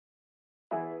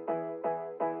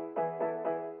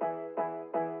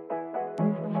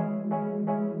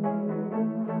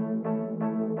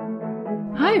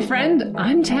Hi, friend.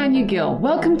 I'm Tanya Gill.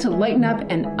 Welcome to Lighten Up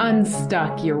and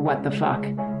Unstuck Your What the Fuck.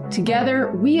 Together,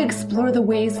 we explore the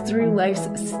ways through life's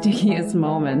stickiest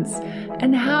moments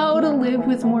and how to live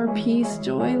with more peace,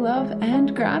 joy, love,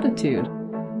 and gratitude.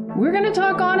 We're going to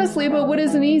talk honestly about what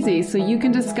isn't easy so you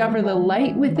can discover the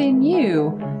light within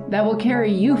you that will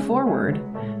carry you forward.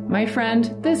 My friend,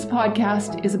 this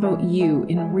podcast is about you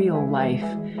in real life,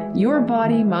 your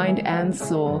body, mind, and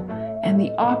soul, and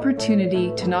the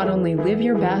opportunity to not only live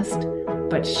your best,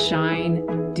 but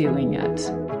shine doing it.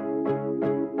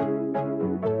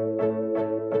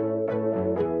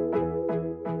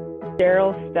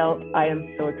 Cheryl, Stelte, I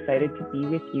am so excited to be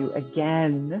with you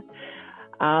again.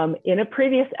 In a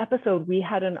previous episode, we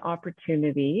had an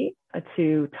opportunity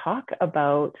to talk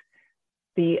about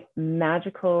the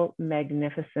magical,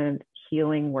 magnificent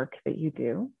healing work that you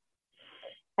do.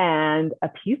 And a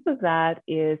piece of that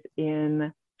is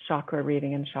in chakra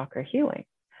reading and chakra healing.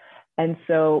 And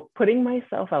so putting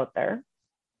myself out there,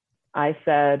 I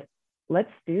said,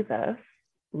 let's do this,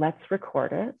 let's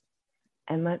record it,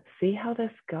 and let's see how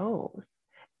this goes.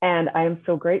 And I am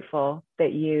so grateful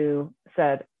that you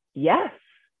said yes.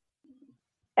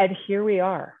 And here we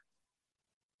are.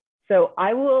 So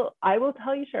I will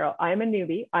tell you, Cheryl, I'm a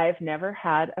newbie. I've never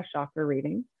had a chakra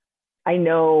reading. I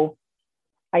know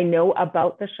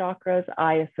about the chakras.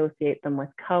 I associate them with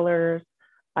colors.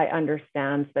 I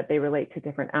understand that they relate to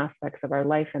different aspects of our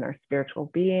life and our spiritual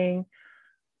being,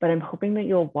 but I'm hoping that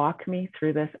you'll walk me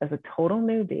through this as a total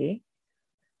newbie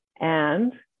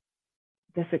and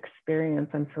this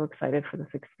experience. I'm so excited for this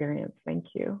experience. Thank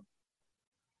you.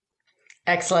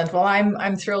 Excellent. Well,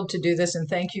 I'm thrilled to do this, and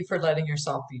thank you for letting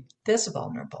yourself be this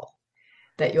vulnerable,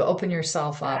 that you open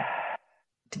yourself up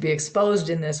to be exposed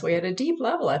in this way at a deep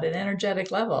level, at an energetic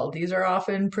level. These are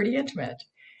often pretty intimate.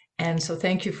 And so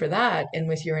thank you for that. And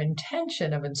with your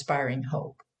intention of inspiring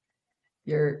hope,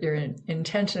 your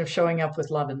intention of showing up with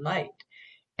love and light.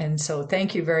 And so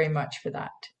thank you very much for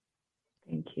that.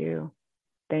 Thank you.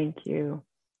 Thank you.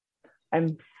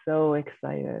 I'm so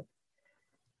excited.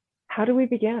 How do we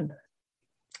begin?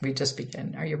 We just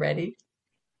begin. Are you ready?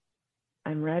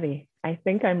 I'm ready. I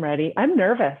think I'm ready. I'm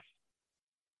nervous.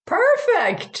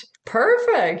 Perfect.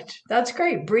 Perfect. That's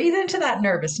great. Breathe into that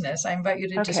nervousness. I invite you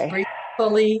to just breathe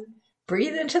fully.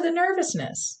 Breathe into the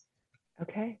nervousness.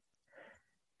 Okay.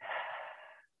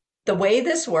 The way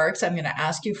this works, I'm going to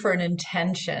ask you for an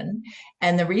intention.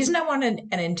 And the reason I want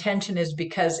an intention is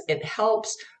because it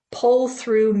helps pull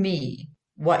through me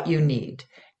what you need.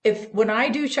 When I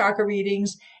do chakra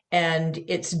readings and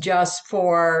it's just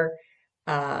for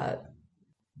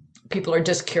people are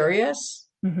just curious,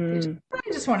 I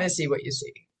just want to see what you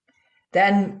see,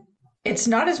 then it's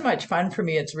not as much fun for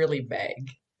me. It's really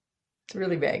vague. It's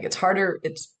really vague. It's harder.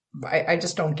 I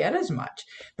just don't get as much.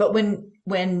 But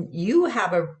when you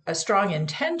have a strong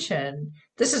intention,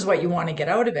 this is what you want to get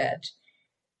out of it,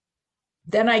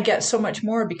 then I get so much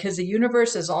more because the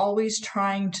universe is always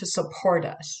trying to support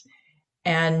us.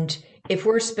 And if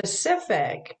we're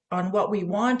specific on what we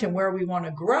want and where we want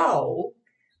to grow,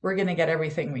 we're going to get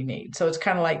everything we need. So it's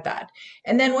kind of like that.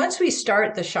 And then once we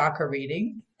start the chakra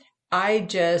reading,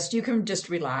 you can just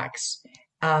relax.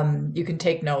 You can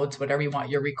take notes, whatever you want.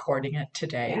 You're recording it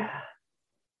today. Yeah.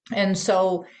 And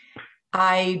so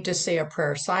I just say a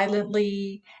prayer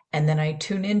silently, and then I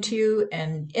tune into you.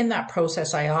 And in that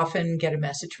process, I often get a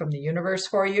message from the universe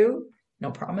for you.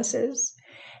 No promises.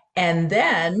 And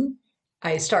then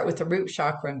I start with the root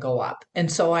chakra and go up.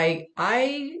 And so I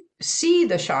see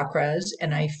the chakras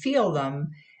and I feel them.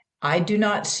 I do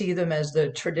not see them as the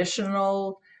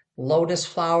traditional lotus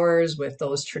flowers with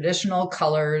those traditional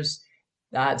colors.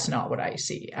 That's not what I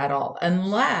see at all,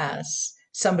 unless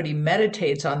somebody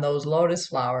meditates on those lotus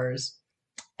flowers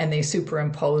and they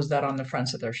superimpose that on the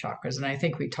fronts of their chakras. And I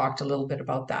think we talked a little bit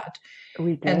about that.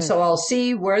 We did. And so I'll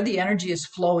see where the energy is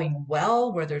flowing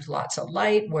well, where there's lots of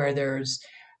light, where there's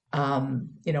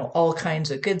all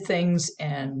kinds of good things,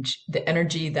 and the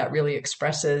energy that really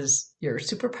expresses your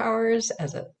superpowers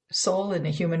as a soul in a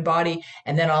human body.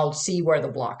 And then I'll see where the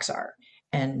blocks are,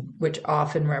 and which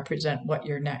often represent what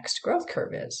your next growth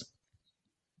curve is.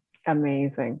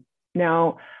 Amazing.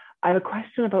 Now, I have a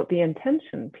question about the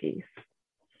intention piece.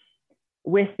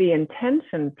 With the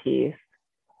intention piece,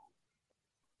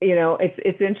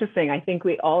 it's interesting. I think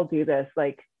we all do this.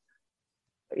 Like,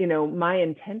 my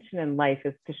intention in life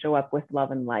is to show up with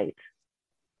love and light.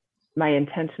 My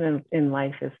intention in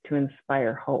life is to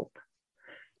inspire hope.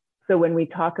 So when we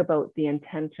talk about the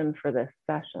intention for this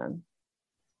session,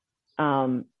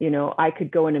 I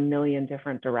could go in a million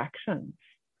different directions.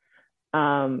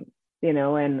 And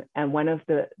one of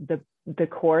the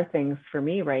core things for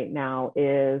me right now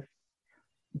is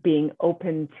being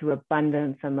open to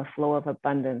abundance and the flow of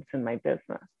abundance in my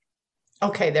business.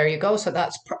 Okay, there you go. So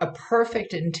that's a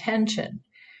perfect intention,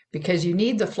 because you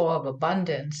need the flow of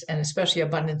abundance, and especially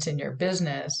abundance in your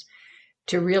business,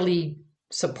 to really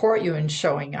support you in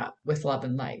showing up with love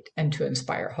and light and to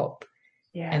inspire hope.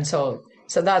 Yeah. And so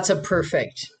that's a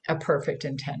perfect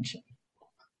intention.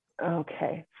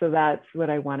 Okay. So that's what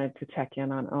I wanted to check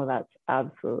in on. Oh, that's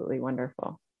absolutely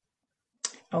wonderful.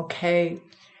 Okay.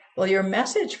 Well, your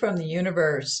message from the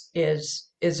universe is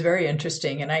very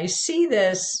interesting. And I see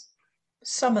this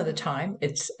some of the time.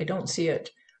 I don't see it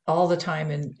all the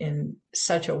time in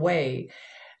such a way.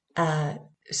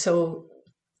 So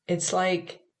it's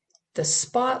like the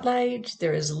spotlight,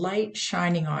 there is light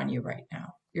shining on you right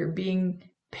now. You're being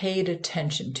paid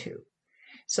attention to.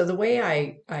 So the way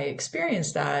I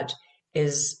experience that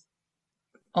is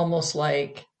almost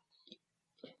like,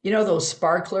 those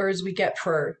sparklers we get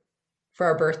for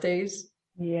our birthdays.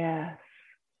 Yeah.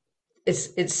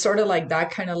 It's sort of like that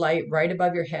kind of light right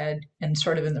above your head and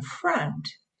sort of in the front.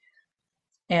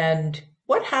 And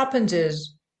what happens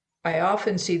is, I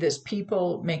often see this,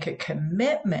 people make a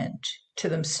commitment to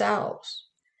themselves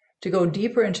to go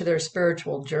deeper into their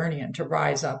spiritual journey and to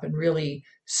rise up and really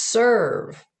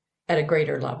serve at a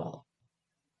greater level.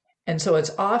 And so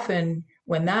it's often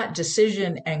when that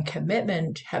decision and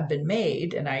commitment have been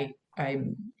made, and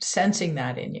I'm sensing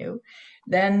that in you,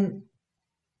 then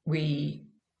we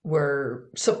were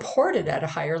supported at a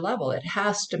higher level. It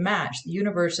has to match. The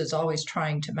universe is always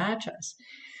trying to match us.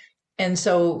 And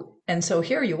so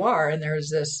here you are, and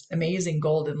there's this amazing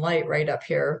golden light right up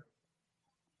here.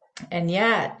 And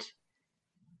yet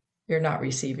you're not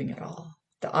receiving it all.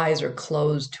 The eyes are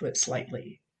closed to it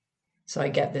slightly. So I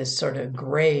get this sort of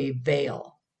gray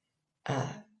veil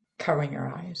covering your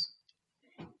eyes.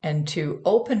 And to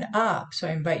open up, so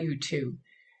I invite you to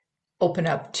open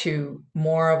up to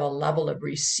more of a level of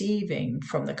receiving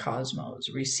from the cosmos,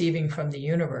 receiving from the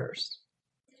universe,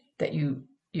 that you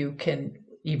can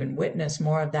even witness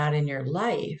more of that in your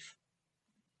life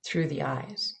through the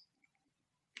eyes.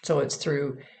 So it's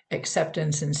through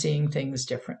acceptance and seeing things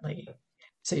differently.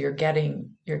 So you're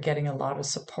getting a lot of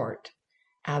support.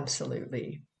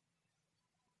 Absolutely.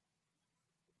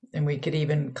 And we could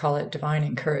even call it divine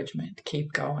encouragement.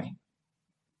 Keep going.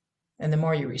 And the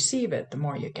more you receive it, the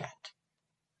more you get.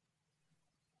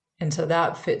 And so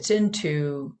that fits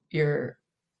into your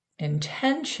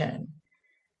intention.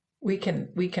 We can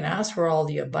ask for all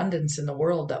the abundance in the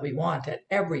world that we want at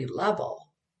every level.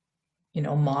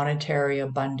 Monetary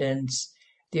abundance,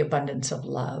 the abundance of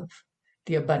love,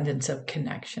 the abundance of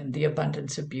connection, the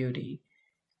abundance of beauty.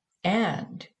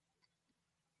 And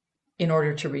in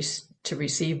order to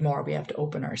receive more, we have to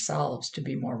open ourselves to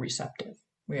be more receptive.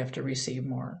 We have to receive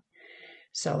more.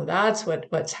 So that's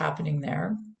what's happening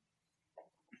there.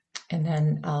 And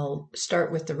then I'll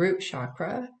start with the root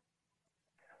chakra.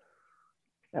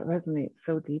 That resonates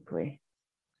so deeply.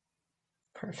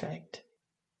 Perfect.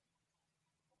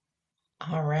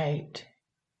 All right.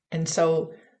 And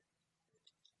so,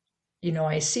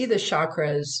 I see the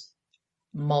chakras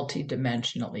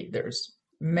multidimensionally. There's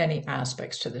many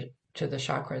aspects to the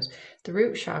chakras. The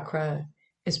root chakra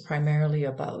is primarily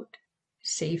about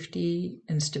safety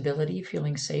and stability,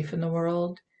 feeling safe in the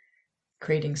world,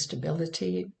 creating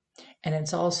stability. And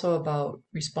it's also about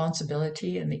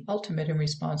responsibility. And the ultimate in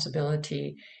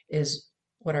responsibility is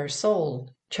what our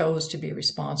soul chose to be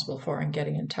responsible for, and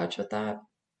getting in touch with that.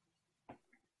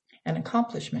 And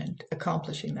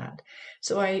accomplishing that.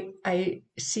 So I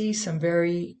see some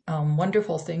very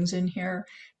wonderful things in here.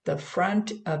 The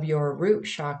front of your root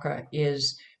chakra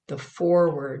is the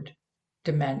forward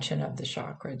dimension of the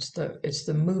chakra. It's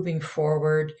the moving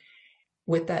forward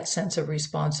with that sense of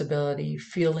responsibility,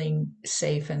 feeling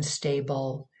safe and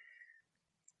stable,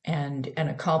 and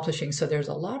accomplishing. So there's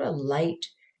a lot of light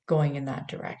going in that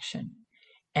direction.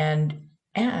 And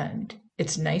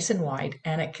it's nice and wide,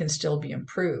 and it can still be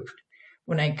improved.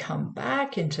 When I come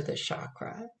back into the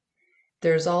chakra,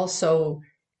 there's also,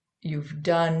 you've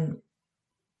done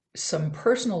some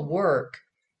personal work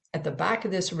at the back of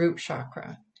this root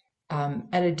chakra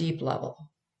at a deep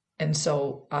level. And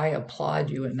so I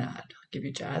applaud you in that. I'll give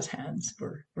you jazz hands.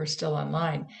 We're still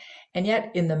online. And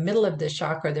yet in the middle of this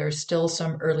chakra, there's still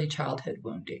some early childhood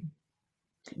wounding.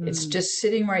 It's just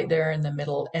sitting right there in the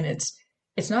middle. And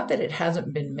it's not that it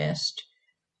hasn't been missed,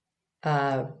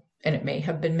 and it may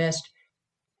have been missed,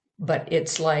 but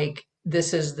it's like,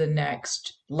 this is the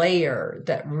next layer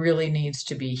that really needs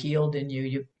to be healed in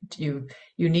you. You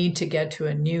need to get to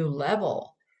a new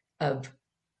level of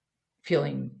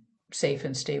feeling safe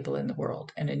and stable in the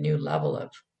world, and a new level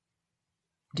of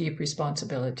deep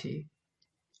responsibility.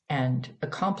 and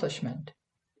accomplishment,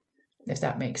 if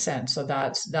that makes sense. So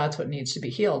that's what needs to be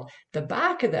healed. The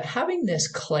back of having this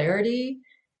clarity,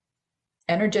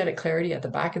 energetic clarity at the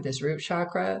back of this root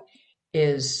chakra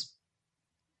is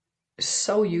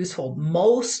so useful.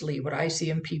 Mostly what I see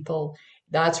in people,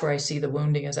 that's where I see the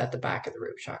wounding, is at the back of the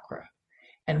root chakra.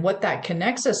 And what that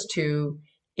connects us to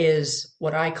is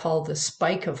what I call the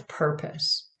spike of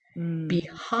purpose.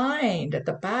 Behind, at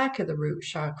the back of the root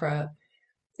chakra,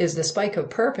 is the spike of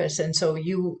purpose. And so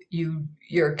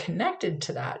you're connected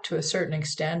to that to a certain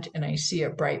extent. And I see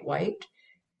it bright white,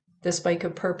 the spike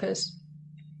of purpose.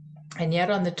 And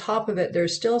yet on the top of it,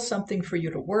 there's still something for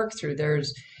you to work through.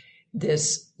 There's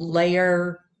this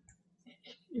layer,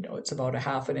 it's about a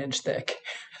half an inch thick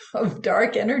of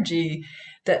dark energy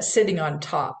that's sitting on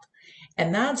top.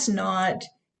 And that's not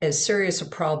as serious a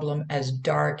problem as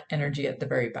dark energy at the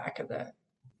very back of the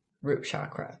root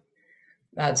chakra.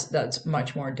 That's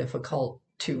much more difficult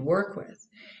to work with.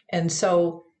 And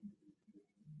so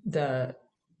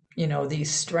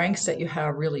these strengths that you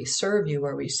have really serve you,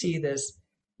 where we see this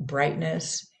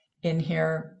brightness in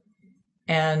here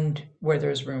and where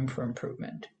there's room for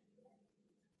improvement.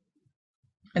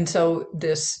 And so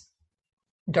this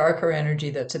darker energy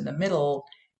that's in the middle,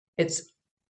 it's,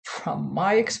 from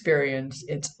my experience,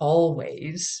 it's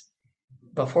always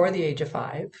before the age of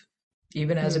 5,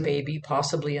 even as a baby,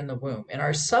 possibly in the womb. In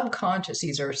our subconscious,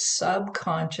 these are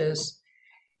subconscious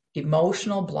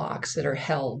emotional blocks that are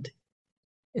held.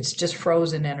 It's just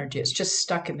frozen energy. It's just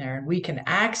stuck in there. And we can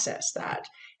access that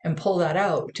and pull that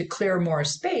out to clear more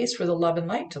space for the love and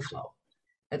light to flow.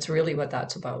 That's really what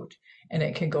that's about. And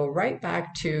it can go right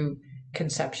back to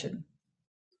conception.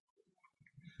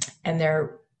 And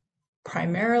they're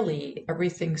primarily,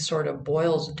 everything sort of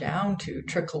trickles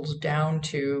down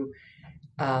to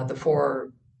the 4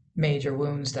 major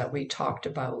wounds that we talked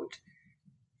about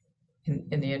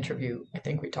in the interview. I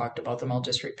think we talked about them. I'll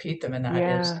just repeat them. And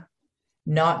that is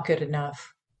not good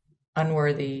enough,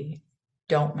 unworthy,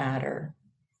 don't matter,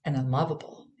 and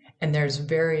unlovable. And there's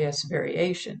various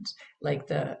variations. Like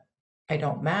the I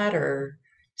don't matter,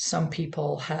 some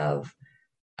people have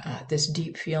this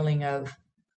deep feeling of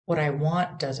what I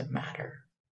want doesn't matter.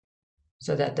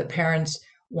 So that the parents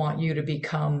want you to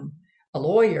become a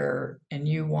lawyer and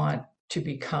you want to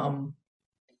become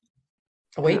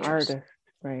a waitress, an artist,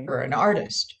 right? Or an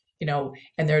artist,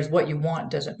 and there's what you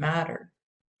want doesn't matter.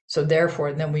 So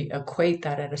therefore, then we equate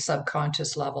that at a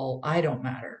subconscious level. I don't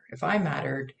matter. If I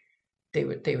mattered, they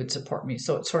would support me.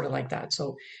 So it's sort of like that.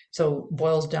 So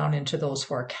boils down into those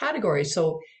 4 categories.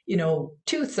 So,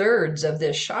 2/3 of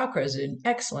this chakra is in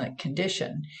excellent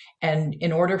condition. And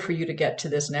in order for you to get to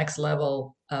this next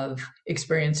level of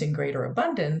experiencing greater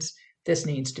abundance, this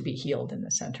needs to be healed in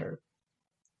the center.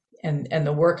 And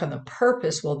the work on the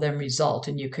purpose will then result,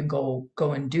 and you can go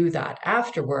and do that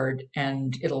afterward,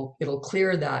 and it'll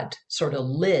clear that sort of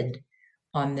lid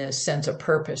on this sense of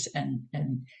purpose.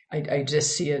 And I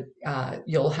just see it,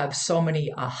 you'll have so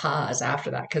many ahas after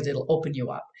that, because it'll open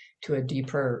you up to a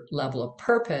deeper level of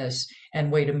purpose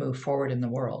and way to move forward in the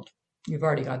world. You've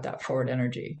already got that forward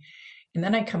energy. And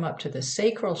then I come up to the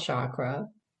sacral chakra.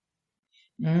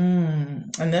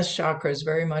 And this chakra is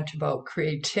very much about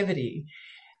creativity.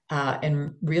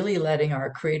 And really letting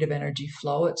our creative energy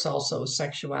flow. It's also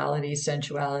sexuality,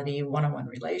 sensuality, one-on-one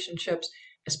relationships,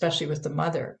 especially with the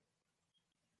mother.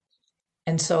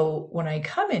 And so when I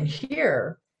come in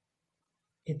here,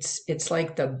 it's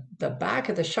like the back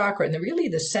of the chakra, and really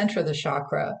the center of the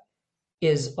chakra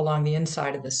is along the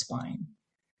inside of the spine.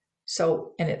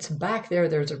 So, and it's back there,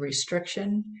 there's a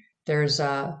restriction. There's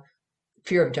a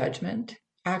fear of judgment,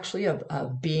 actually,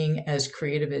 of being as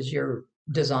creative as you're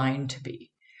designed to be.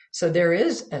 So there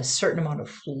is a certain amount of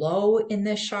flow in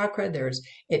this chakra.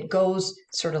 It goes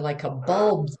sort of like a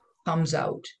bulb comes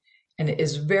out, and it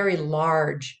is very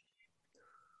large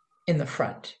in the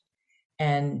front.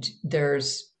 And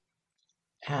there's,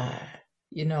 the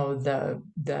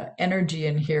energy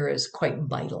in here is quite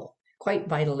vital,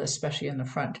 especially in the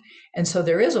front. And so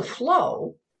there is a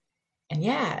flow, and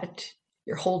yet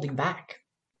you're holding back.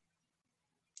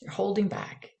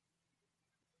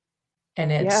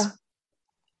 And it's,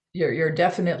 you're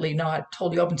definitely not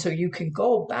totally open. So you can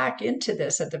go back into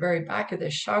this at the very back of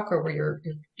this chakra where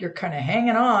you're kind of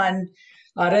hanging on.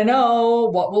 I don't know,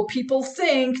 what will people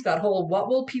think? That whole what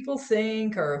will people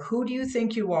think, or who do you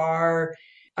think you are?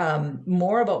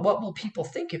 More about what will people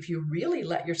think if you really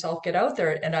let yourself get out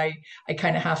there. And I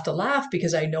kind of have to laugh,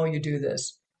 because I know you do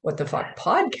this What the Fuck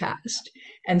podcast.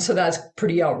 And so that's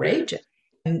pretty outrageous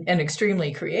and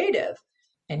extremely creative.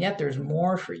 And yet there's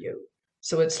more for you.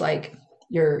 So it's like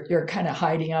you're kind of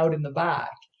hiding out in the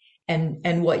back.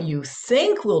 and what you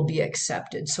think will be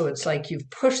accepted. So it's like you've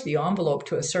pushed the envelope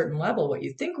to a certain level. What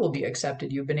you think will be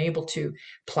accepted, you've been able to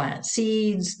plant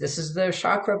seeds. This is the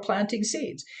chakra, planting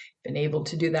seeds. Been able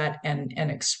to do that and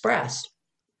express.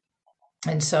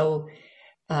 And so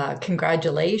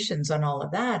congratulations on all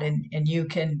of that. And you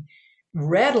can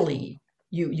readily,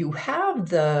 you have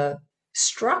the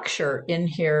structure in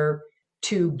here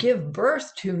to give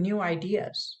birth to new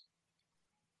ideas.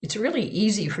 It's really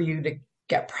easy for you to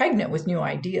get pregnant with new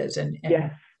ideas and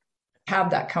Yes.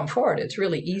 have that come forward. It's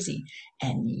really easy.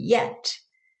 And yet,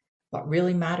 what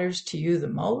really matters to you the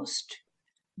most,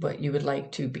 what you would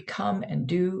like to become and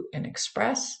do and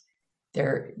express,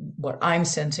 what I'm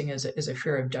sensing is a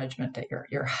fear of judgment that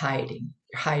you're hiding.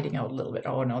 You're hiding out a little bit.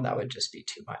 Oh no, that would just be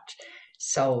too much.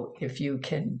 So if you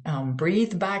can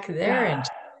breathe back there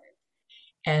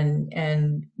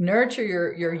and nurture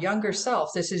your younger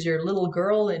self. This is your little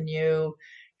girl in you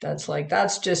that's like,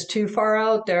 that's just too far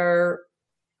out there.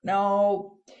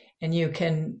 No. And you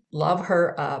can love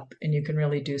her up, and you can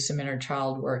really do some inner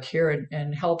child work here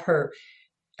and help her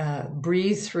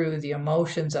breathe through the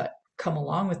emotions that come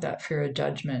along with that fear of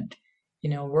judgment.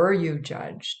 Were you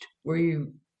judged? Were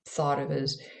you thought of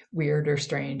as weird or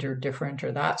strange or different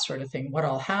or that sort of thing? What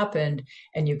all happened?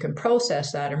 And you can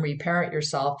process that and reparent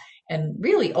yourself and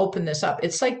really open this up.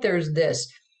 It's like there's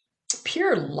this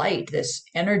pure light, this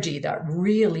energy that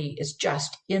really is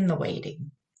just in the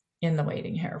waiting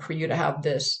here for you to have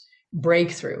this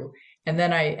breakthrough. And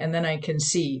then I can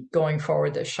see going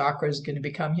forward, the chakra is going to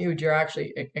become huge. You're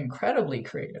actually incredibly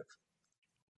creative.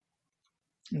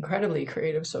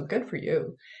 So good for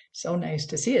you. So nice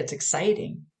to see. It's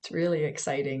exciting. It's really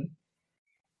exciting.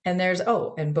 And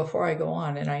and before I go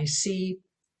on, and I see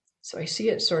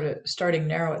it sort of starting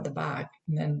narrow at the back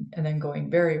and then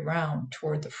going very round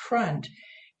toward the front.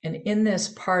 And in this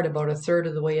part, about a third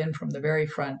of the way in from the very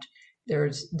front, there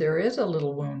is a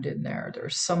little wound in there.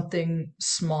 There's something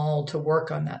small to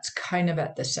work on that's kind of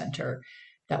at the center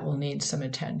that will need some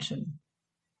attention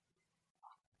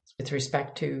with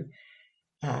respect to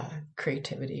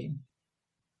creativity,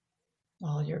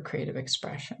 all your creative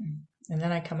expression. And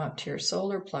then I come up to your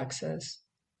solar plexus.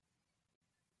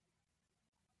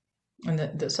 And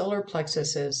the solar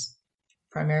plexus is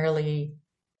primarily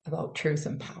about truth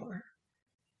and power.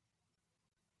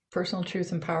 Personal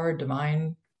truth and power,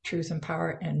 divine truth and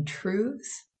power, and truth.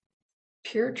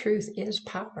 Pure truth is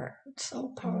power. It's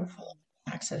so powerful.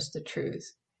 Access the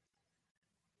truth.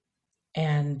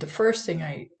 And the first thing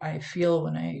I feel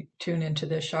when I tune into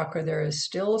this chakra, there is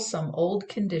still some old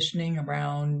conditioning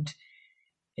around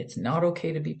it's not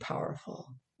okay to be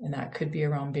powerful. And that could be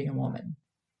around being a woman.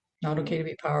 Not okay to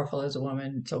be powerful as a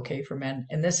woman. It's okay for men.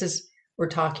 And we're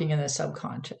talking in the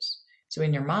subconscious. So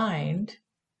in your mind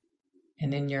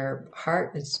and in your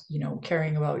heart, it's,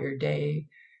 caring about your day,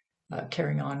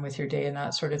 carrying on with your day and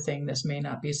that sort of thing. This may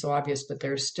not be so obvious, but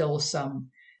there's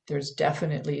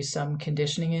definitely some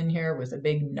conditioning in here with a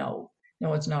big no.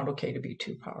 No, it's not okay to be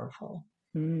too powerful.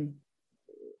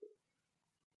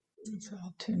 So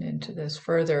I'll tune into this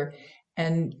further.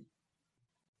 And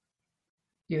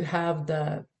you have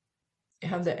the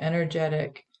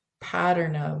energetic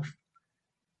pattern of,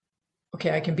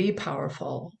 okay, I can be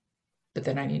powerful, but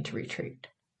then I need to retreat.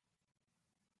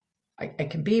 I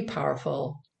can be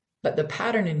powerful, but the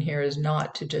pattern in here is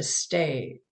not to just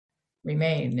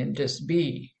remain and just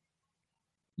be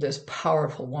this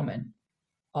powerful woman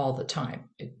all the time.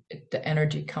 The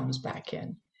energy comes back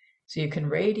in. So you can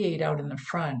radiate out in the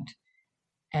front,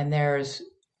 and there's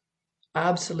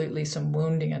absolutely some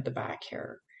wounding at the back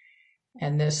here.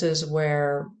 And this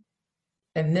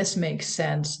makes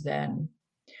sense then.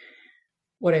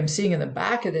 What I'm seeing in the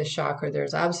back of this chakra,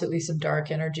 there's absolutely some dark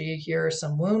energy here,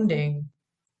 some wounding,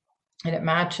 and it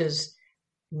matches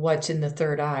what's in the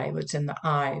third eye, what's in the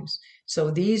eyes.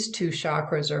 So these two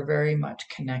chakras are very much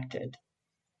connected.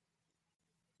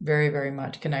 Very, very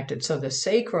much connected. So the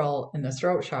sacral and the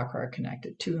throat chakra are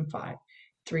connected, 2 and 5,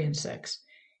 3 and 6.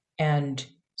 And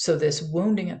so this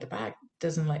wounding at the back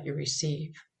doesn't let you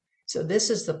receive. So this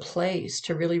is the place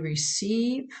to really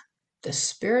receive the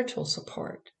spiritual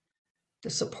support, the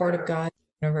support of God,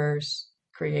 universe,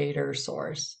 creator,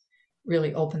 source.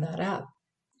 Really open that up.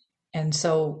 And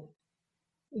so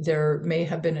there may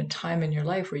have been a time in your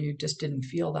life where you just didn't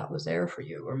feel that was there for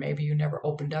you, or maybe you never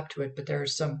opened up to it, but there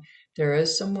is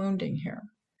some wounding here.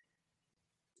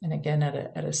 And again,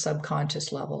 at a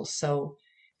subconscious level. So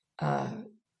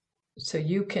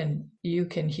you can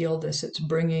heal this. It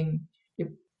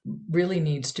really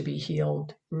needs to be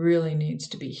healed,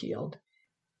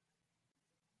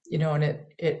 and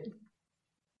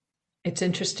it's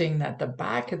interesting that the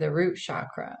back of the root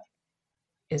chakra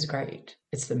is great.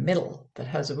 It's the middle that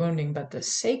has a wounding, but the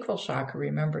sacral chakra,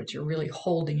 remember, it's you're really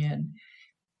holding in.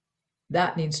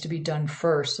 That needs to be done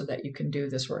first so that you can do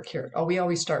this work here. Oh, we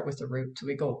always start with the root. So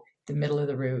we go the middle of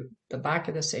the root, the back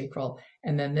of the sacral,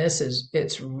 and then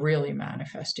it's really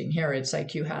manifesting here. It's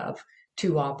like you have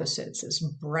two opposites, this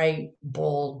bright,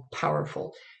 bold,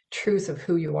 powerful truth of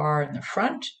who you are in the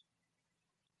front,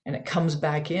 and it comes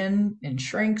back in and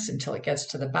shrinks until it gets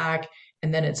to the back,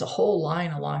 and then it's a whole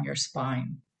line along your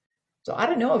spine. So I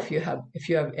don't know if you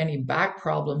have any back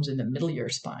problems in the middle of your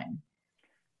spine.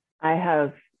 I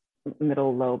have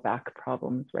middle low back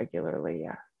problems regularly.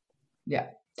 Yeah.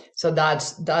 So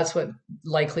that's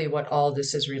what all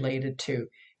this is related to.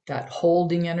 That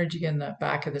holding energy in the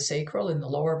back of the sacral, in the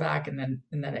lower back, and then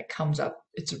it comes up.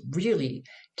 It's really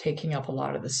taking up a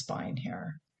lot of the spine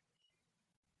here.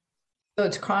 So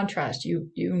it's contrast.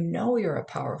 You know you're a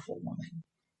powerful woman.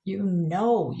 You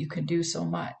know you can do so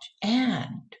much.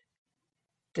 And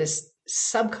this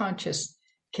subconscious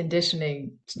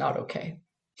conditioning, it's not okay.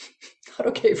 Not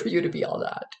okay for you to be all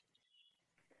that.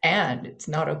 And it's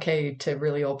not okay to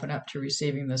really open up to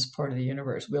receiving the support of the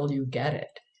universe. Will you get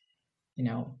it?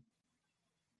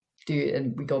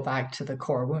 And we go back to the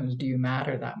core wounds. Do you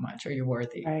matter that much? Are you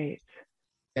worthy? Right.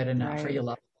 Good enough? Right. Are you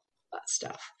love that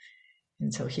stuff?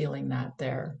 And so healing that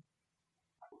there.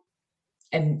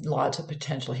 And lots of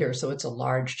potential here. So it's a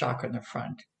large chakra in the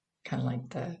front, kind of like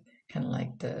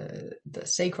the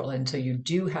sacral. And so you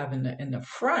do have in the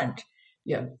front,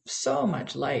 you have so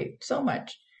much light, so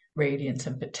much radiance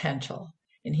and potential.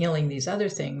 And healing these other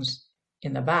things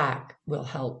in the back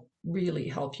will really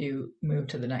help you move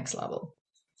to the next level.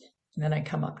 And then I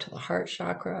come up to the heart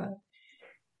chakra,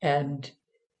 and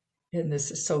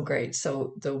this is so great.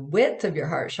 So the width of your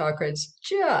heart chakra is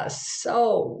just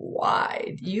so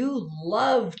wide. You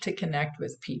love to connect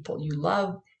with people. You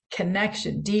love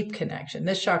connection, deep connection.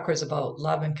 This chakra is about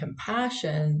love and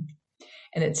compassion.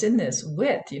 And it's in this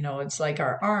width, it's like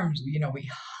our arms, we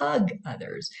hug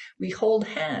others, we hold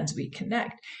hands, we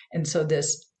connect. And so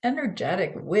this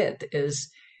energetic width is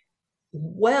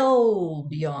well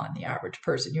beyond the average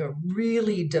person. You have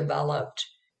really developed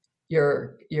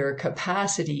your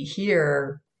capacity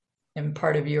here, and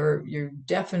part of you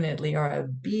definitely are a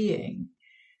being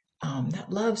that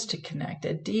loves to connect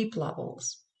at deep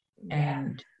levels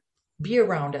and be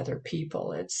around other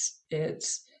people.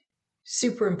 It's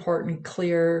super important,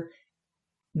 clear,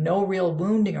 no real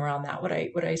wounding around that.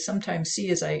 What I sometimes see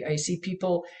is I see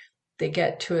people, they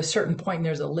get to a certain point and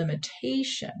there's a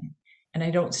limitation, and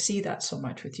I don't see that so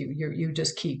much with you. You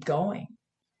just keep going.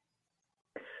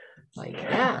 Like,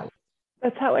 yeah.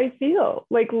 That's how I feel.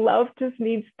 Like love just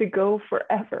needs to go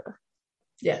forever.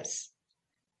 Yes.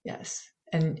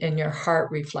 And your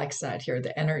heart reflects that here.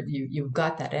 The energy, you've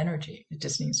got that energy. It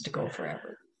just needs to go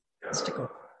forever. It needs to go.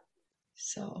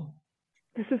 So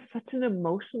this is such an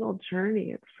emotional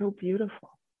journey. It's so beautiful.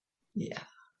 Yeah,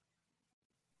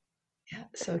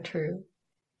 so true.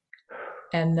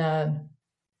 And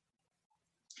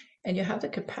you have the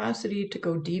capacity to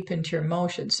go deep into your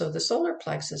emotions. So the solar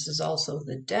plexus is also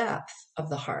the depth of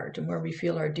the heart and where we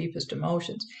feel our deepest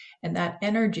emotions. And that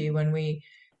energy, when we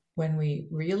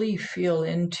really feel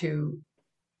into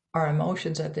our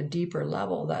emotions at the deeper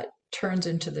level, that turns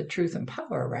into the truth and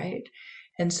power, right?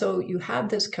 And so you have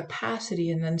this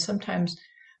capacity, and then sometimes,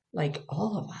 like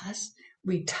all of us,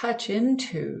 we touch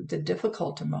into the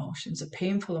difficult emotions, the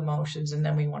painful emotions, and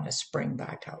then we want to spring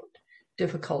back out.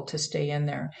 Difficult to stay in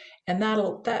there. And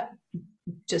that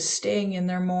just staying in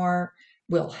there more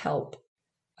will help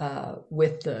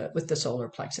with the solar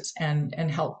plexus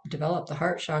and help develop the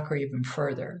heart chakra even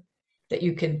further. That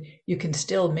you can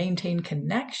still maintain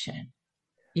connection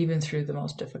even through the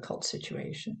most difficult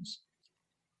situations,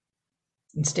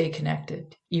 and stay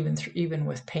connected even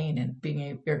with pain, and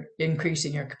you're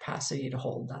increasing your capacity to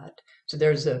hold that. So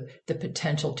there's the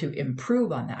potential to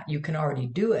improve on that. You can already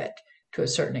do it to a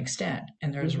certain extent,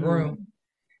 and there's room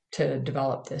to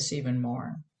develop this even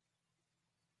more.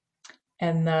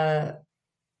 And the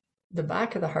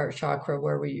back of the heart chakra,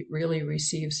 where we really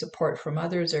receive support from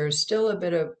others, there's still a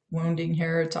bit of wounding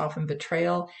here. It's often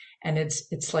betrayal, and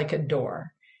it's like a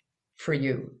door for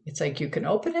you. It's like you can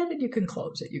open it and you can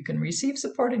close it. You can receive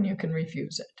support and you can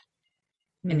refuse it.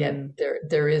 And yet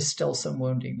there is still some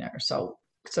wounding there. So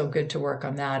good to work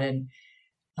on that and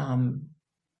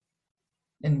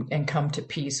come to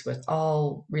peace with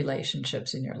all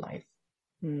relationships in your life.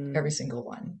 Every single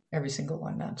one.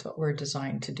 That's what we're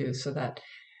designed to do, so that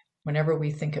whenever we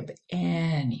think of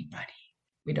anybody,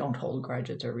 we don't hold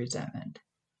grudges or resentment.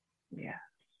 Yeah.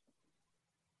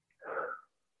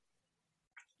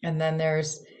 And then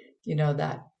there's,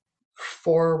 that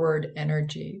forward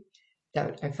energy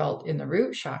that I felt in the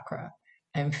root chakra,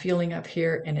 I'm feeling up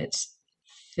here, and it's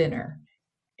thinner.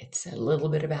 It's a little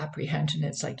bit of apprehension.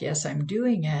 It's like, yes, I'm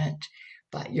doing it,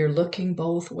 but you're looking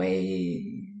both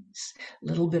ways, a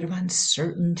little bit of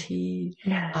uncertainty,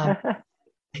 and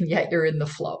yet you're in the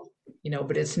flow,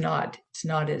 but it's not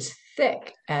as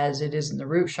thick as it is in the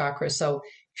root chakra. So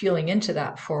feeling into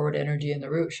that forward energy in the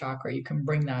root chakra, you can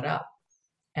bring that up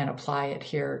and apply it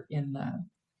here in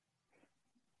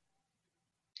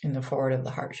the forward of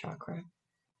the heart chakra.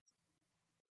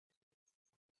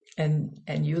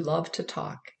 And you love to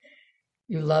talk.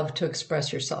 You love to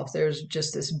express yourself. There's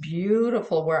just this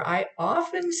beautiful, where I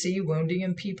often see wounding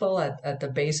in people at the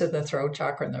base of the throat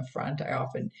chakra in the front.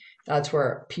 That's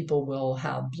where people will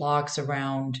have blocks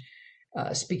around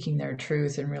speaking their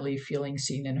truth and really feeling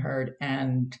seen and heard,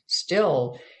 and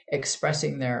still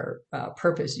expressing their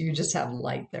purpose. You just have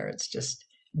light there. It's just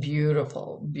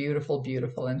beautiful, beautiful,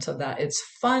 beautiful. And so that it's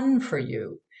fun for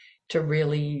you to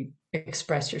really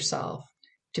express yourself,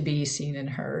 to be seen and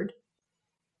heard.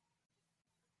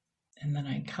 And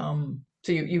then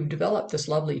so you've developed this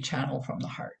lovely channel from the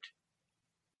heart,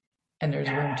 and there's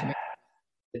room to make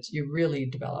it. You really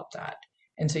develop that.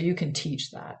 And so you can teach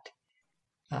that.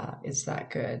 It's that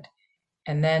good.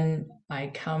 And then I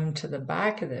come to the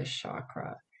back of this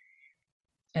chakra,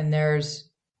 and there's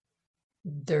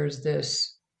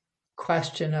this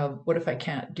question of, what if I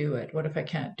can't do it? What if I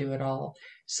can't do it all?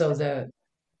 So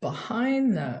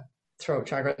behind the throat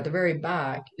chakra at the very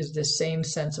back is this same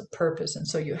sense of purpose. And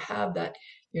so you have that,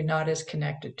 you're not as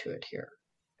connected to it here.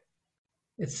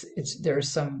 There's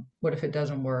some, what if it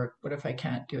doesn't work? What if I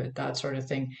can't do it? That sort of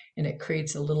thing. And it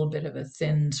creates a little bit of a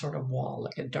thin sort of wall,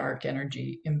 like a dark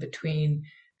energy in between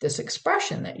this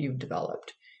expression that you've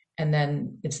developed. And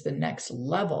then it's the next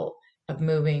level of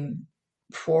moving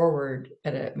forward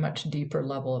at a much deeper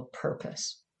level of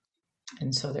purpose.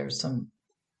 And so there's some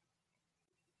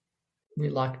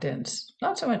reluctance,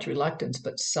 not so much reluctance,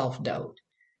 but self-doubt.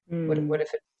 What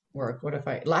if it work? What if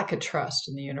lack of trust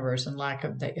in the universe, and lack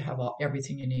of that you have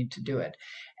everything you need to do it?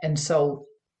 And so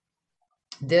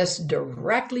this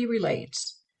directly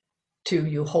relates to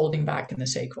you holding back in the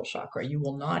sacral chakra. You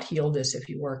will not heal this if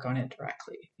you work on it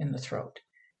directly in the throat.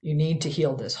 You need to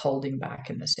heal this holding back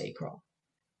in the sacral.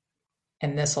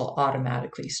 And this will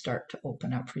automatically start to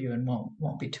open up for you and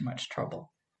won't be too much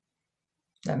trouble.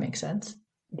 That makes sense?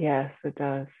 Yes, it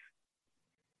does.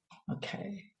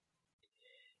 Okay.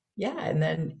 Yeah, and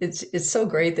then it's so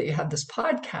great that you have this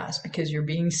podcast, because you're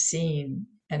being seen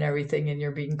and everything, and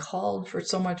you're being called for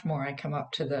so much more. I come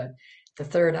up to the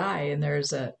third eye, and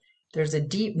there's a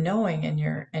deep knowing, and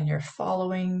you're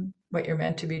following what you're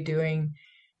meant to be doing,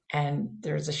 and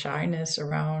there's a shyness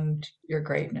around your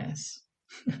greatness.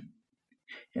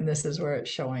 And this is where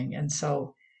it's showing. And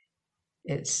so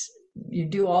you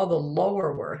do all the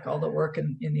lower work, all the work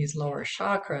in these lower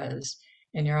chakras,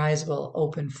 and your eyes will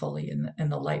open fully,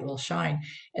 and the light will shine.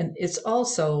 And it's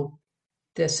also,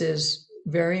 this is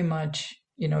very much,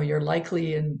 you're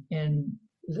likely in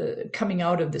the coming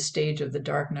out of the stage of the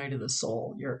dark night of the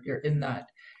soul. You're in that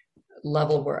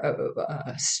level where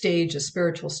a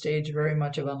spiritual stage, very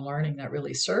much of unlearning that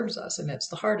really serves us. And it's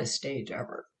the hardest stage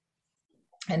ever.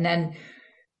 And then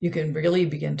you can really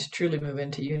begin to truly move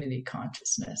into unity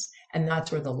consciousness. And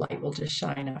that's where the light will just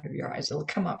shine out of your eyes. It'll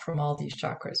come up from all these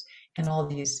chakras and all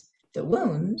the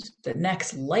wounds, the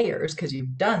next layers, because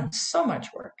you've done so much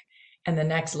work. And the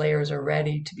next layers are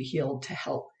ready to be healed, to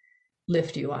help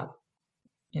lift you up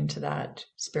into that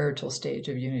spiritual stage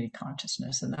of unity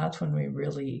consciousness. And that's when we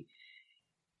really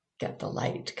get the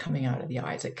light coming out of the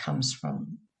eyes. It comes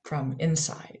from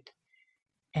inside.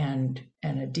 And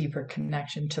a deeper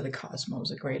connection to the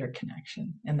cosmos, a greater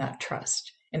connection, and that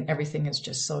trust. And everything is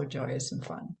just so joyous and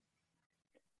fun.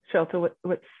 Cheryl,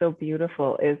 what's so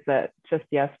beautiful is that just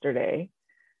yesterday,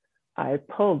 I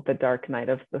pulled the Dark Night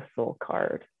of the Soul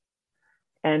card.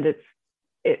 And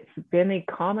it's been a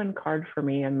common card for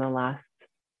me in the last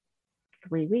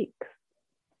 3 weeks.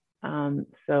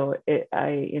 So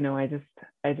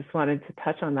I just wanted to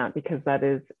touch on that, because that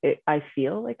is it. I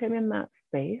feel like I'm in that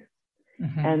space.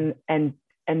 Mm-hmm.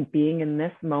 And being in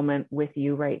this moment with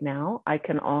you right now, I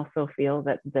can also feel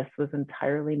that this was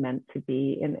entirely meant to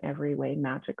be in every way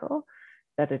magical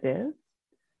that it is.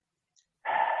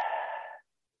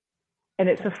 And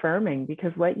it's affirming,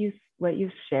 because what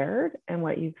you've shared and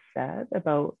what you've said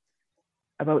about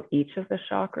each of the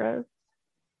chakras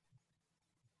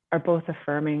are both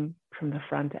affirming from the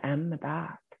front and the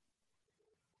back.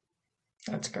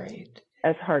 That's great.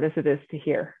 As hard as it is to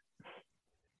hear.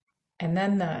 And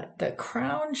then the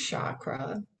crown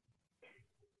chakra,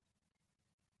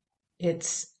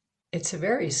 it's it's a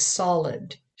very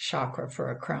solid chakra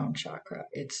for a crown chakra.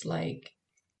 It's like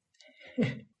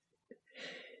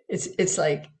it's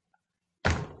like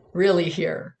really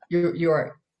here.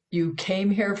 You came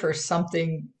here for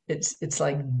something. It's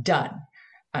like done.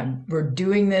 We're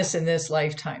doing this in this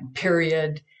lifetime,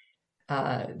 period.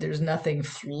 There's nothing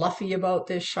fluffy about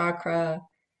this chakra.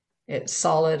 It's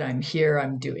solid. I'm here.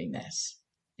 I'm doing this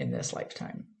in this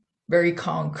lifetime. Very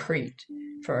concrete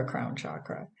for a crown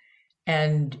chakra.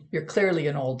 And you're clearly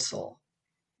an old soul.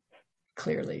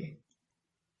 Clearly.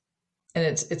 And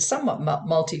it's somewhat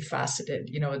multifaceted.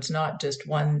 It's not just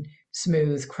one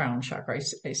smooth crown chakra.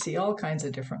 I see all kinds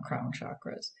of different crown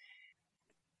chakras.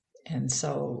 And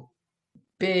so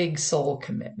big soul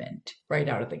commitment right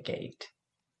out of the gate.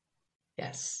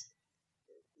 Yes,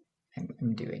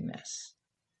 I'm doing this.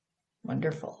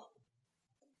 Wonderful.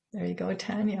 There you go,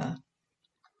 Tanya.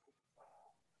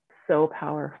 So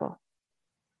powerful.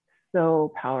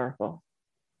 So powerful,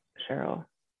 Cheryl.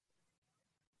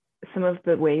 Some of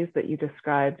the ways that you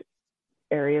described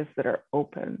areas that are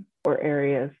open or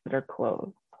areas that are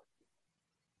closed,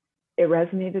 it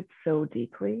resonated so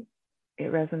deeply.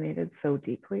 It resonated so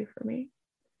deeply for me.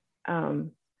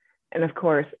 And of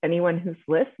course, anyone who's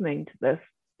listening to this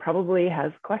probably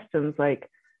has questions like,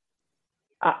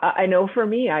 I know for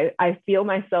me, I feel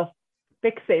myself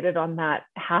fixated on that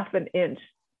 1/2 inch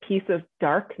piece of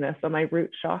darkness on my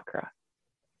root chakra.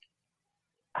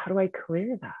 How do I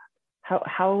clear that?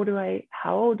 How do I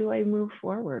move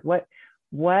forward? What,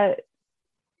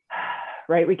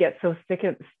 right? We get so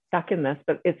stuck in this,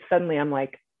 but it's suddenly I'm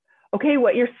like, okay,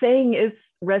 what you're saying is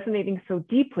resonating so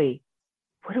deeply.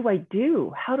 What do I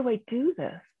do? How do I do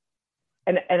this?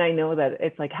 And I know that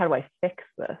it's like, how do I fix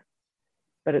this?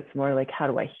 But it's more like, how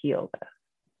do I heal this?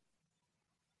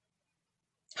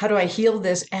 How do I heal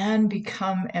this and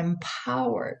become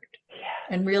empowered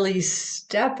and really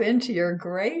step into your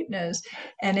greatness?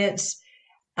 And it's,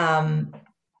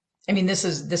 this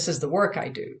is the work I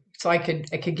do. So I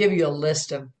could give you a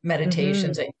list of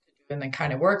meditations that you do and the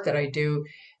kind of work that I do.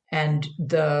 And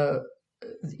the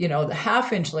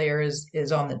 1/2 inch layer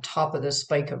is on the top of the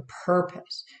spike of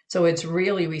purpose. So it's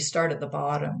really, we start at the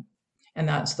bottom, and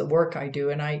that's the work I do.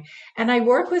 And I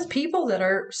work with people that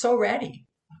are so ready,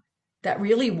 that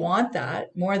really want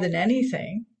that more than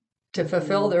anything to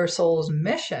fulfill their soul's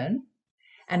mission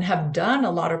and have done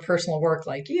a lot of personal work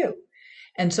like you.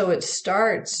 And so it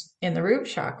starts in the root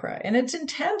chakra, and it's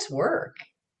intense work.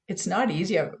 It's not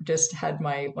easy. I just had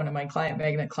one of my client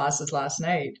magnet classes last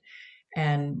night,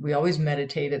 and we always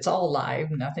meditate. It's all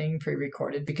live, nothing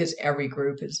pre-recorded, because every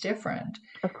group is different.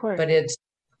 Of course. But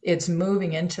it's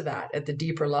moving into that at the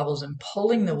deeper levels and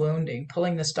pulling the wounding,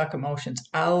 pulling the stuck emotions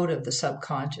out of the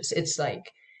subconscious. It's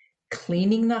like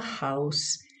cleaning the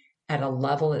house at a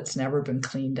level it's never been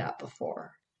cleaned at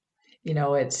before.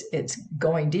 It's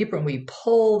going deeper, and we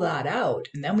pull that out,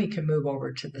 and then we can move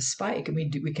over to the spike, and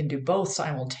we can do both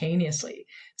simultaneously.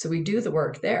 So we do the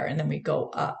work there, and then we go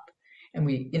up, and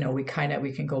we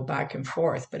can go back and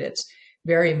forth, but it's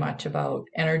very much about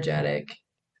energetic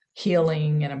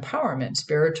healing and empowerment,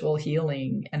 spiritual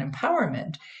healing and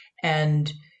empowerment.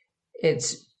 And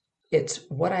it's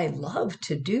what I love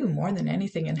to do more than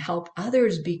anything, and help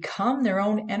others become their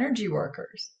own energy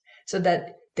workers, so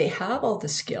that they have all the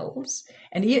skills,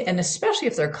 and especially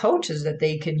if they're coaches, that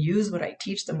they can use what I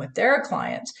teach them with their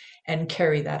clients and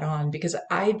carry that on, because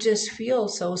I just feel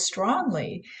so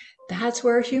strongly that's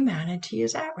where humanity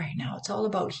is at right now. It's all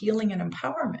about healing and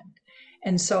empowerment.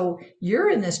 And so you're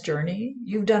in this journey.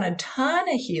 You've done a ton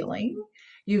of healing.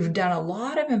 You've done a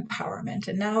lot of empowerment.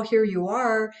 And now here you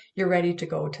are, you're ready to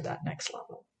go to that next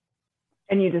level.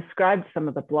 And you described some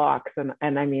of the blocks. And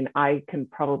I can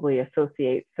probably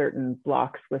associate certain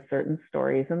blocks with certain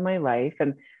stories in my life.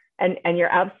 And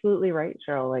you're absolutely right,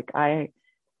 Cheryl. Like I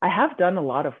have done a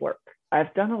lot of work.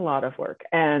 I've done a lot of work.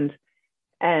 And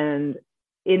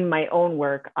in my own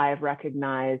work, I've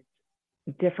recognized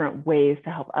different ways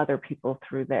to help other people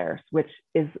through theirs, which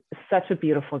is such a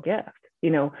beautiful gift.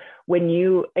 When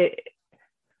you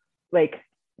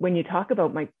talk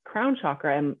about my crown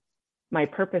chakra and my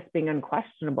purpose being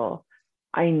unquestionable,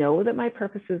 I know that my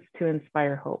purpose is to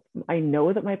inspire hope. I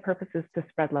know that my purpose is to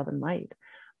spread love and light.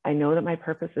 I know that my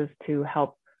purpose is to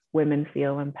help women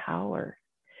feel empowered.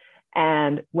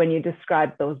 And when you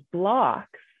describe those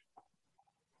blocks,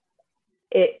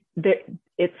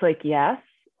 it's like, yes,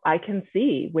 I can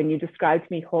see when you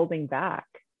described me holding back,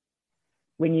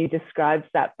 when you described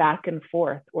that back and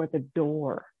forth or the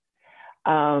door,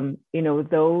 those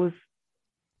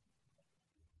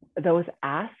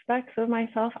aspects of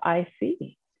myself, I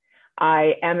see.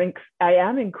 I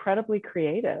am incredibly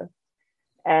creative,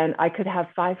 And I could have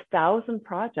 5,000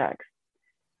 projects.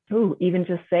 Ooh, even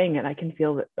just saying it,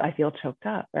 I feel choked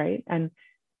up, right? And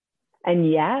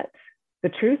yet the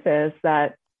truth is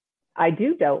that I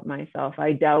do doubt myself.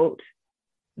 I doubt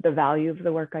the value of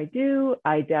the work I do.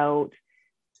 I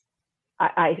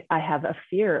have a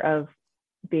fear of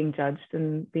being judged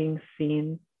and being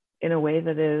seen in a way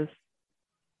that is,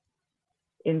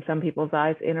 in some people's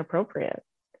eyes, inappropriate.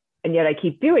 And yet I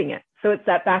keep doing it. So it's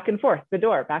that back and forth, the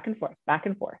door, back and forth,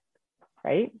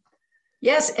 right?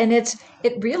 Yes. And it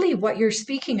really, what you're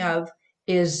speaking of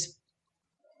is,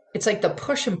 it's like the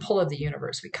push and pull of the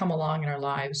universe. We come along in our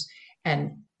lives,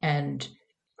 and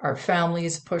our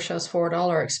families push us forward. All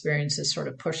our experiences sort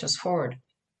of push us forward.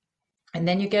 And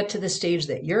then you get to the stage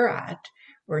that you're at,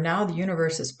 where now the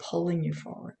universe is pulling you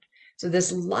forward. So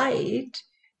this light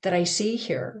that I see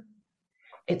here,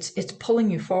 it's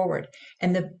pulling you forward.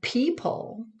 And the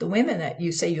people, the women that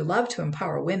you say you love to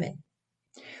empower women,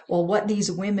 well, what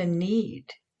these women need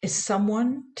is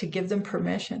someone to give them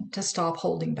permission to stop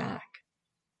holding back.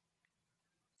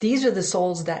 These are the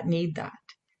souls that need that.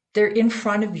 They're in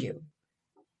front of you.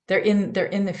 They're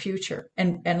in the future,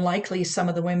 and likely some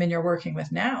of the women you're working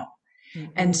with now.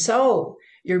 Mm-hmm. And so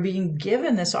you're being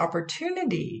given this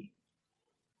opportunity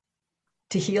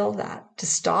to heal that, to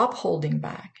stop holding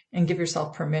back and give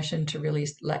yourself permission to really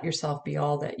let yourself be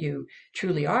all that you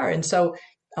truly are. And so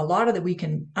a lot of that we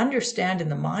can understand in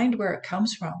the mind where it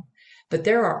comes from, but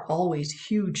there are always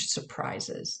huge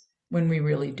surprises when we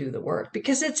really do the work,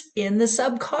 because it's in the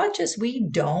subconscious. We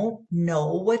don't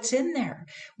know what's in there.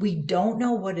 We don't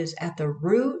know what is at the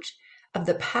root of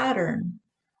the pattern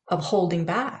of holding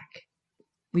back.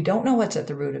 We don't know what's at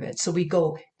the root of it. So we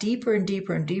go deeper and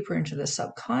deeper and deeper into the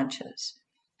subconscious,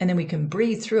 and then we can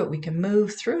breathe through it. We can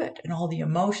move through it and all the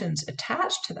emotions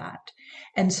attached to that.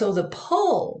 And so the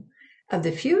pull of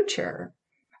the future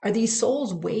are these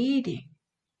souls waiting.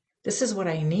 This is what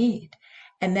I need.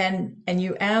 And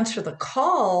you answer the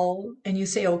call and you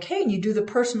say, okay, and you do the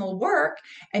personal work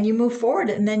and you move forward,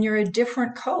 and then you're a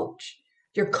different coach.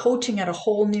 You're coaching at a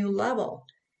whole new level.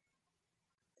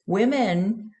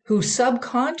 Women who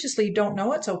subconsciously don't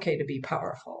know it's okay to be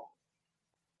powerful.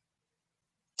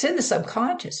 It's in the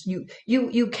subconscious.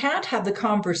 You can't have the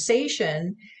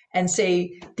conversation and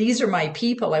say, these are my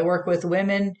people. I work with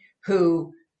women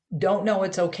who don't know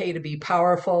it's okay to be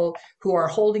powerful, who are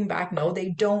holding back. No, they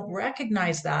don't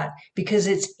recognize that because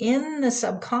it's in the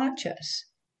subconscious.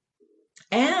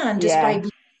 And just by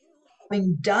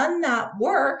having done that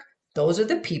work, those are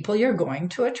the people you're going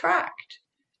to attract,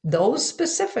 those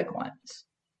specific ones.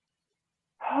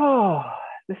 Oh,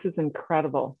 this is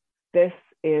incredible. This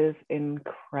is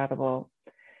incredible.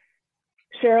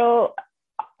 Cheryl,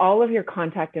 all of your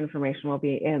contact information will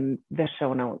be in the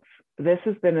show notes. This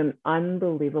has been an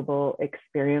unbelievable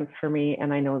experience for me.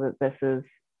 And I know that this is,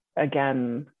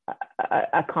 again,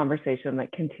 a conversation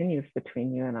that continues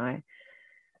between you and I.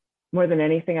 More than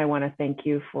anything, I want to thank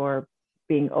you for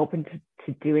being open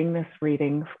to doing this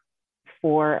reading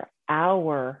for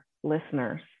our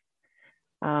listeners,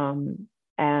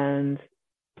 and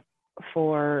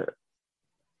for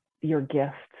your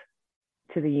gift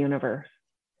to the universe,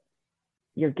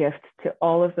 your gift to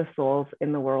all of the souls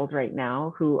in the world right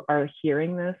now who are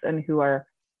hearing this and who are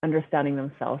understanding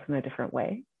themselves in a different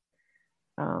way.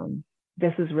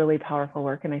 This is really powerful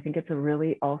work. And I think it's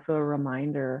also a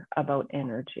reminder about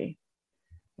energy.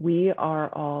 We are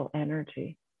all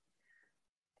energy.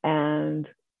 And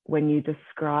when you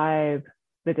describe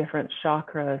the different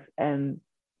chakras and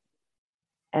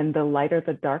the light or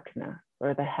the darkness,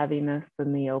 or the heaviness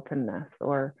and the openness,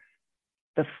 or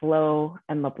the flow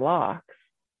and the blocks,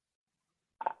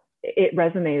 it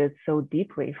resonated so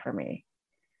deeply for me.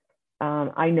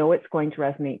 I know it's going to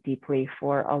resonate deeply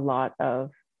for a lot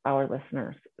of our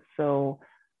listeners. So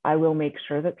I will make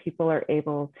sure that people are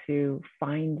able to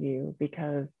find you,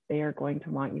 because they are going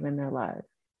to want you in their lives.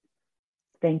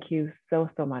 Thank you so,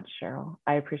 so much, Cheryl.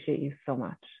 I appreciate you so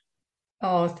much.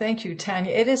 Oh, thank you,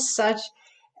 Tanya. It is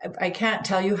I can't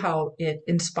tell you how it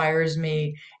inspires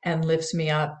me and lifts me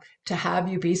up to have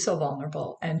you be so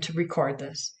vulnerable and to record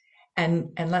this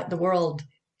and let the world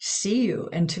see you.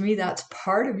 And to me, that's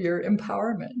part of your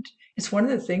empowerment. It's one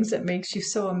of the things that makes you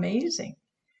so amazing,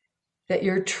 that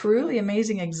you're truly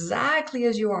amazing exactly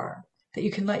as you are, that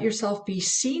you can let yourself be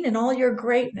seen in all your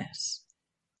greatness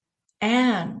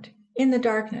and in the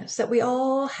darkness that we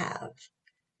all have,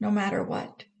 no matter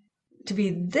what. To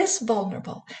be this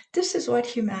vulnerable, this is what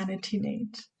humanity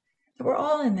needs. We're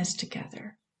all in this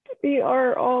together. We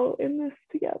are all in this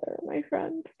together, my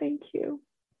friend. Thank you.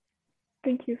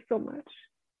 Thank you so much.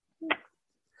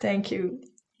 Thank you.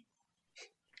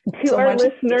 To so our much.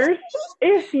 listeners,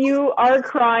 if you are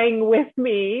crying with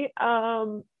me,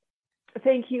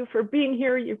 thank you for being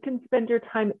here. You can spend your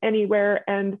time anywhere,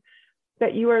 and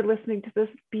that you are listening to this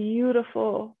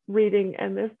beautiful reading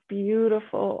and this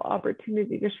beautiful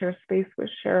opportunity to share space with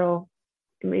Cheryl.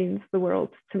 It means the world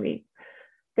to me.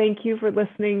 Thank you for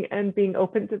listening and being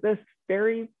open to this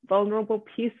very vulnerable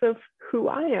piece of who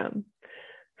I am.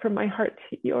 From my heart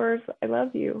to yours, I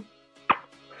love you.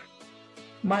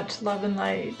 Much love and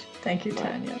light. Thank you,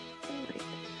 Tanya.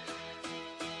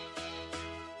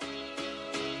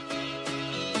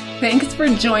 Thanks for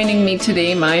joining me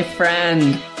today, my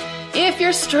friend. If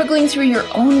you're struggling through your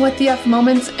own what the F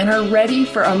moments and are ready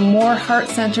for a more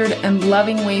heart-centered and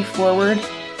loving way forward,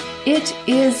 it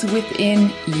is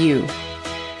within you.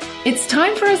 It's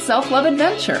time for a self-love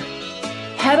adventure.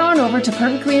 Head on over to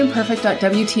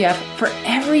perfectlyimperfect.wtf for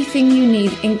everything you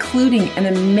need, including an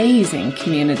amazing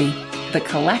community, the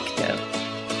collective.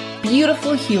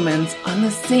 Beautiful humans on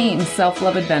the same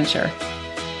self-love adventure.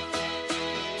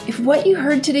 If what you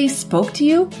heard today spoke to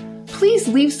you, please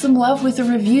leave some love with a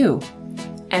review.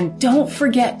 And don't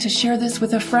forget to share this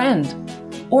with a friend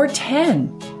or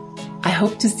 10. I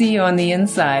hope to see you on the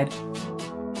inside.